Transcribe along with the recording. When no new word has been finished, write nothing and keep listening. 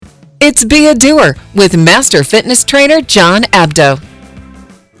It's Be a Doer with Master Fitness Trainer John Abdo.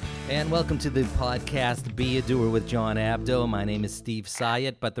 And welcome to the podcast, Be a Doer with John Abdo. My name is Steve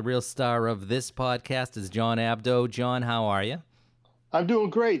Syatt, but the real star of this podcast is John Abdo. John, how are you? I'm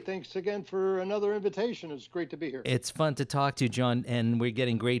doing great. Thanks again for another invitation. It's great to be here. It's fun to talk to you, John, and we're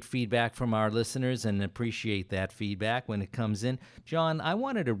getting great feedback from our listeners and appreciate that feedback when it comes in. John, I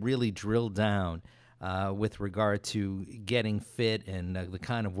wanted to really drill down with regard to getting fit and the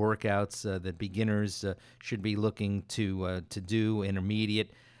kind of workouts that beginners should be looking to do, intermediate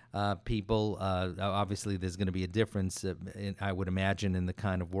people. Obviously, there's going to be a difference, I would imagine, in the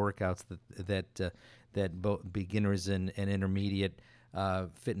kind of workouts that both beginners and intermediate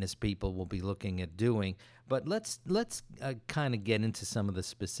fitness people will be looking at doing. But let's kind of get into some of the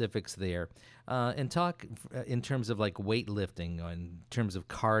specifics there and talk in terms of like weightlifting, in terms of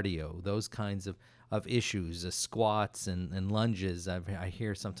cardio, those kinds of issues, squats and lunges. I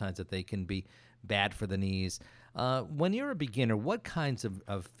hear sometimes that they can be bad for the knees. When you're a beginner, what kinds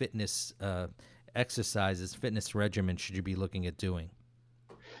of fitness exercises, fitness regimen should you be looking at doing?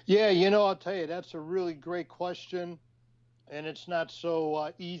 Yeah, I'll tell you, that's a really great question. And it's not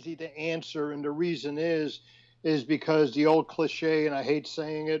so easy to answer. And the reason is because the old cliche, and I hate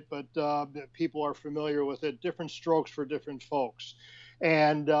saying it, but people are familiar with it, different strokes for different folks.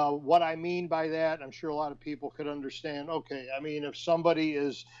 And what I mean by that, I'm sure a lot of people could understand. Okay, I mean, if somebody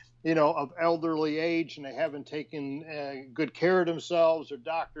is, of elderly age and they haven't taken good care of themselves, or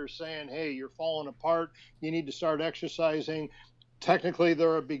doctors saying, hey, you're falling apart, you need to start exercising. Technically,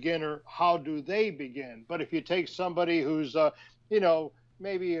 they're a beginner. How do they begin? But if you take somebody who's,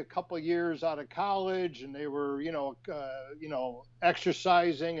 maybe a couple of years out of college and they were,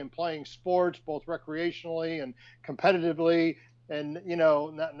 exercising and playing sports, both recreationally and competitively, and,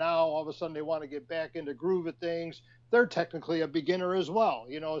 now all of a sudden they want to get back into groove of things, they're technically a beginner as well,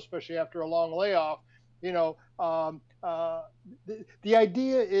 especially after a long layoff. The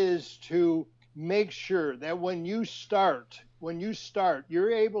idea is to make sure that when you start,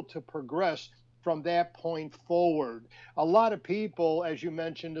 you're able to progress from that point forward. A lot of people, as you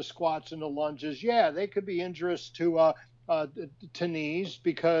mentioned, the squats and the lunges, they could be injurious to knees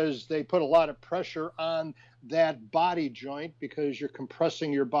because they put a lot of pressure on that body joint because you're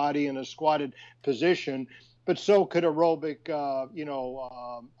compressing your body in a squatted position. But so could aerobic,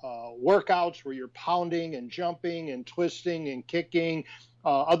 workouts where you're pounding and jumping and twisting and kicking,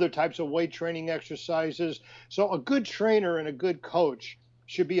 other types of weight training exercises. So a good trainer and a good coach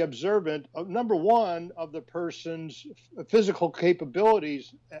should be observant of, number one, of the person's physical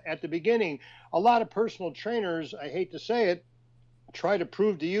capabilities at the beginning. A lot of personal trainers, I hate to say it, try to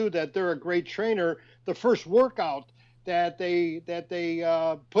prove to you that they're a great trainer the first workout that they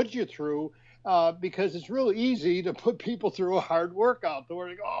put you through. Because it's real easy to put people through a hard workout. They're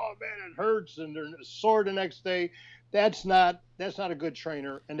like, oh man, it hurts, and they're sore the next day. That's not a good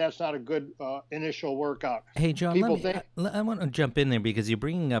trainer, and that's not a good initial workout. Hey, John, I want to jump in there because you're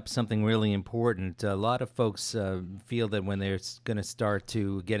bringing up something really important. A lot of folks feel that when they're going to start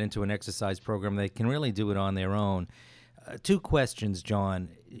to get into an exercise program, they can really do it on their own. Two questions, John.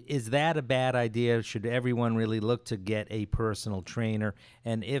 Is that a bad idea? Should everyone really look to get a personal trainer?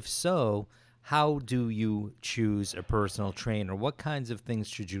 And if so, how do you choose a personal trainer? What kinds of things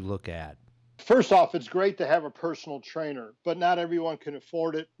should you look at? First off, it's great to have a personal trainer, but not everyone can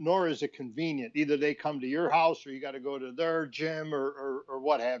afford it, nor is it convenient. Either they come to your house or you got to go to their gym or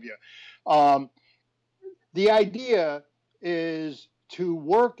what have you. The idea is to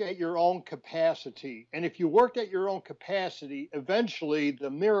work at your own capacity. And if you work at your own capacity, eventually the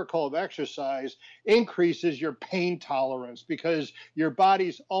miracle of exercise increases your pain tolerance because your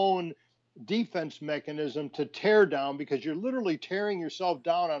body's own defense mechanism to tear down, because you're literally tearing yourself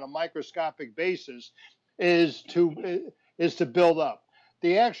down on a microscopic basis, is to build up.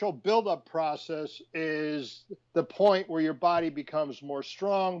 The actual build-up process is the point where your body becomes more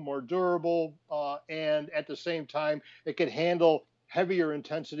strong, more durable, and at the same time, it can handle heavier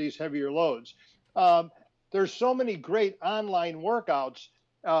intensities, heavier loads. There's so many great online workouts,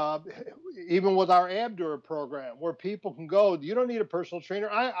 even with our Abdur program, where people can go. You don't need a personal trainer.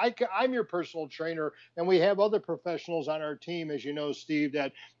 I'm your personal trainer, and we have other professionals on our team, as you know, Steve,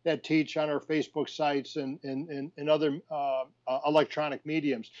 that teach on our Facebook sites and other electronic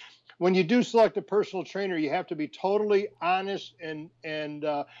mediums. When you do select a personal trainer, you have to be totally honest and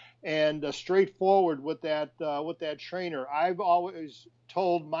straightforward with that trainer. I've always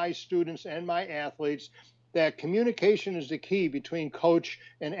told my students and my athletes, that communication is the key between coach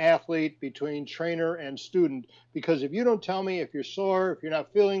and athlete, between trainer and student. Because if you don't tell me if you're sore, if you're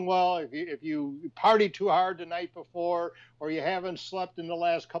not feeling well, if you party too hard the night before, or you haven't slept in the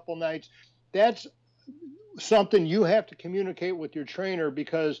last couple nights, that's something you have to communicate with your trainer,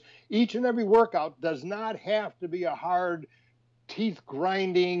 because each and every workout does not have to be a hard, teeth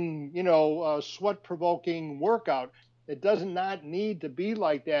grinding, sweat provoking workout. It does not need to be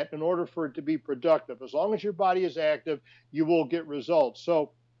like that in order for it to be productive. As long as your body is active, you will get results.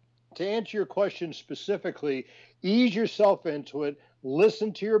 So, to answer your question specifically, ease yourself into it.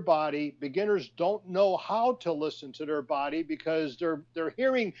 Listen to your body. Beginners don't know how to listen to their body because they're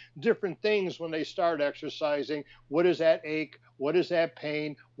hearing different things when they start exercising. What is that ache? What is that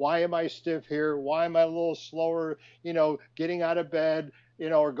pain? Why am I stiff here? Why am I a little slower, getting out of bed,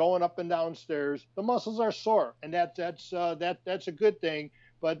 or going up and down stairs? The muscles are sore, and that's a good thing.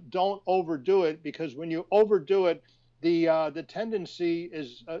 But don't overdo it, because when you overdo it, the tendency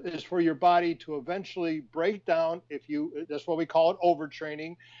is for your body to eventually break down. That's what we call it,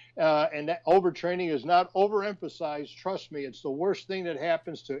 overtraining, and that overtraining is not overemphasized. Trust me, it's the worst thing that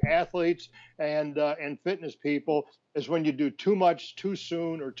happens to athletes and fitness people, is when you do too much too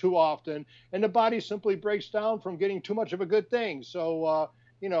soon or too often, and the body simply breaks down from getting too much of a good thing. So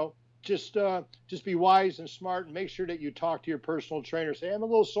just be wise and smart, and make sure that you talk to your personal trainer. Say, I'm a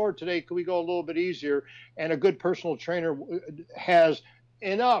little sore today. Could we go a little bit easier? And a good personal trainer has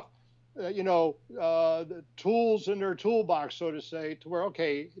enough, the tools in their toolbox, so to say, to where,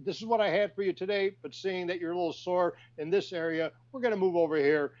 okay, this is what I had for you today, but seeing that you're a little sore in this area, we're going to move over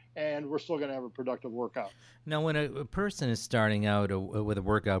here, and we're still going to have a productive workout. Now, when a person is starting out with a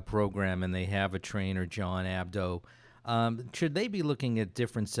workout program and they have a trainer, John Abdo, should they be looking at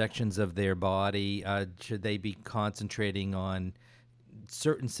different sections of their body? Should they be concentrating on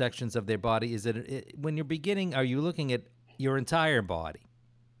certain sections of their body? When you're beginning, are you looking at your entire body?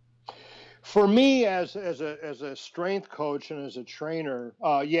 For me, as a strength coach and as a trainer,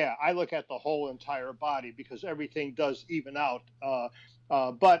 I look at the whole entire body, because everything does even out.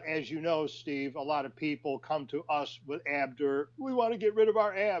 But as you know, Steve, a lot of people come to us with abdur. We want to get rid of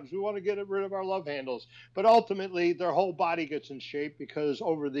our abs. We want to get rid of our love handles. But ultimately, their whole body gets in shape, because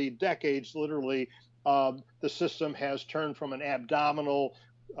over the decades, literally, the system has turned from an abdominal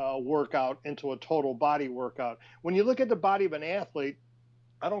workout into a total body workout. When you look at the body of an athlete,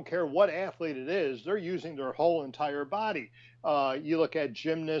 I don't care what athlete it is, they're using their whole entire body. You look at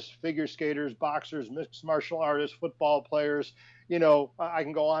gymnasts, figure skaters, boxers, mixed martial artists, football players, I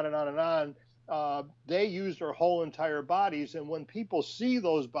can go on and on and on. They use their whole entire bodies. And when people see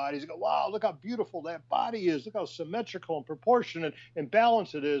those bodies, they go, wow, look how beautiful that body is. Look how symmetrical and proportionate and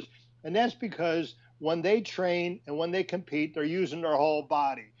balanced it is. And that's because when they train and when they compete, they're using their whole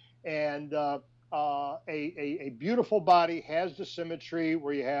body. And a beautiful body has the symmetry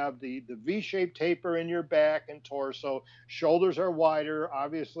where you have the V-shaped taper in your back and torso. Shoulders are wider,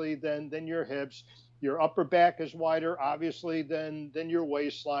 obviously, than your hips. Your upper back is wider, obviously, than your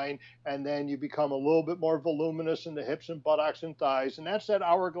waistline. And then you become a little bit more voluminous in the hips and buttocks and thighs. And that's that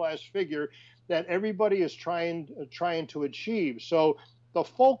hourglass figure that everybody is trying to achieve. So the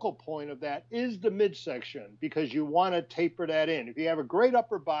focal point of that is the midsection, because you want to taper that in. If you have a great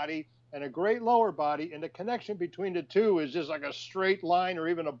upper body and a great lower body, and the connection between the two is just like a straight line or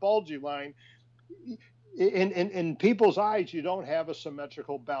even a bulgy line, in people's eyes, you don't have a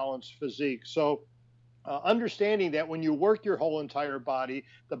symmetrical, balanced physique. So understanding that when you work your whole entire body,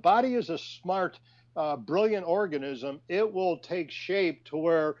 the body is a smart, brilliant organism. It will take shape to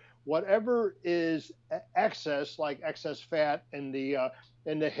where whatever is excess, like excess fat in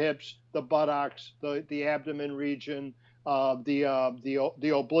the hips, the buttocks, the abdomen region, the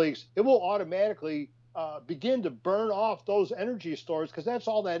obliques, it will automatically begin to burn off those energy stores, because that's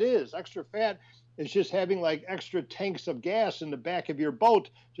all that is. Extra fat is just having like extra tanks of gas in the back of your boat,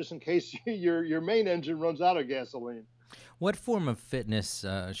 just in case your main engine runs out of gasoline. What form of fitness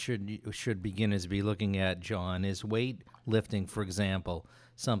should beginners be looking at, John? Is weight lifting, for example,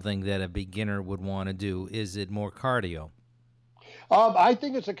 something that a beginner would want to do? Is it more cardio? I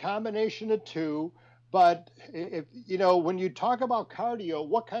think it's a combination of two. But if when you talk about cardio,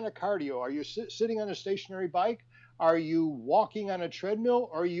 what kind of cardio? Are you sitting on a stationary bike? Are you walking on a treadmill?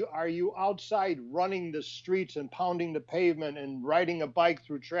 Or are you outside running the streets and pounding the pavement and riding a bike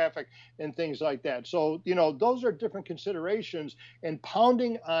through traffic and things like that? So, those are different considerations. And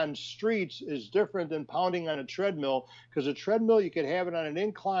pounding on streets is different than pounding on a treadmill, because a treadmill, you could have it on an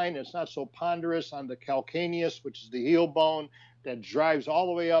incline. It's not so ponderous on the calcaneus, which is the heel bone, that drives all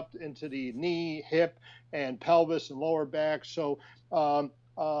the way up into the knee, hip, and pelvis and lower back. So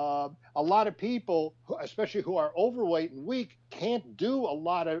a lot of people, especially who are overweight and weak, can't do a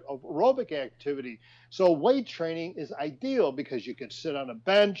lot of aerobic activity. So weight training is ideal because you could sit on a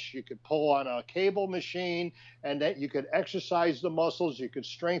bench, you could pull on a cable machine, and that you could exercise the muscles, you could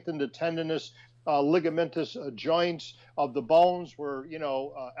strengthen the tendinous, ligamentous joints of the bones where,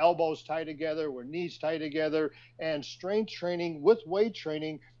 elbows tie together, where knees tie together. And strength training with weight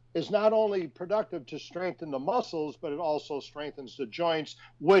training is not only productive to strengthen the muscles, but it also strengthens the joints,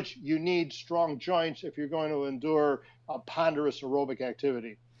 which you need strong joints if you're going to endure a ponderous aerobic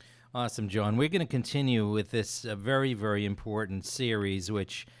activity. Awesome, John. We're going to continue with this very, very important series,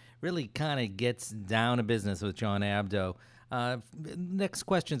 which really kind of gets down to business with John Abdo. Next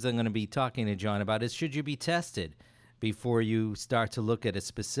questions I'm going to be talking to John about is, should you be tested before you start to look at a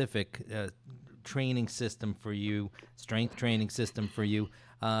specific training system for you, strength training system for you?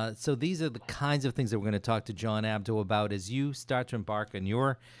 So these are the kinds of things that we're going to talk to John Abdo about as you start to embark on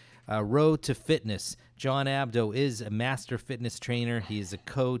your road to fitness. John Abdo is a master fitness trainer. He is a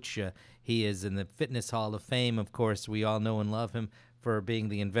coach. He is in the Fitness Hall of Fame. Of course, we all know and love him for being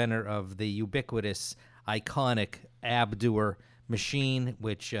the inventor of the ubiquitous, iconic Abdoer machine,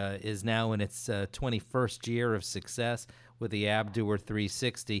 which is now in its 21st year of success with the Abdoer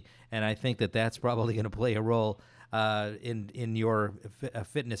 360. And I think that that's probably going to play a role in your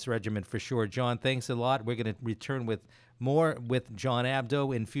fitness regimen for sure. John, thanks a lot. We're going to return with more with John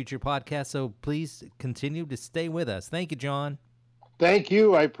Abdo in future podcasts, so please continue to stay with us. Thank you, John. Thank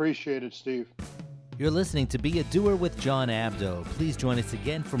you. I appreciate it, Steve. You're listening to Be a Doer with John Abdo. Please join us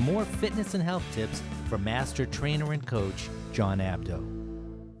again for more fitness and health tips from master trainer and coach John Abdo.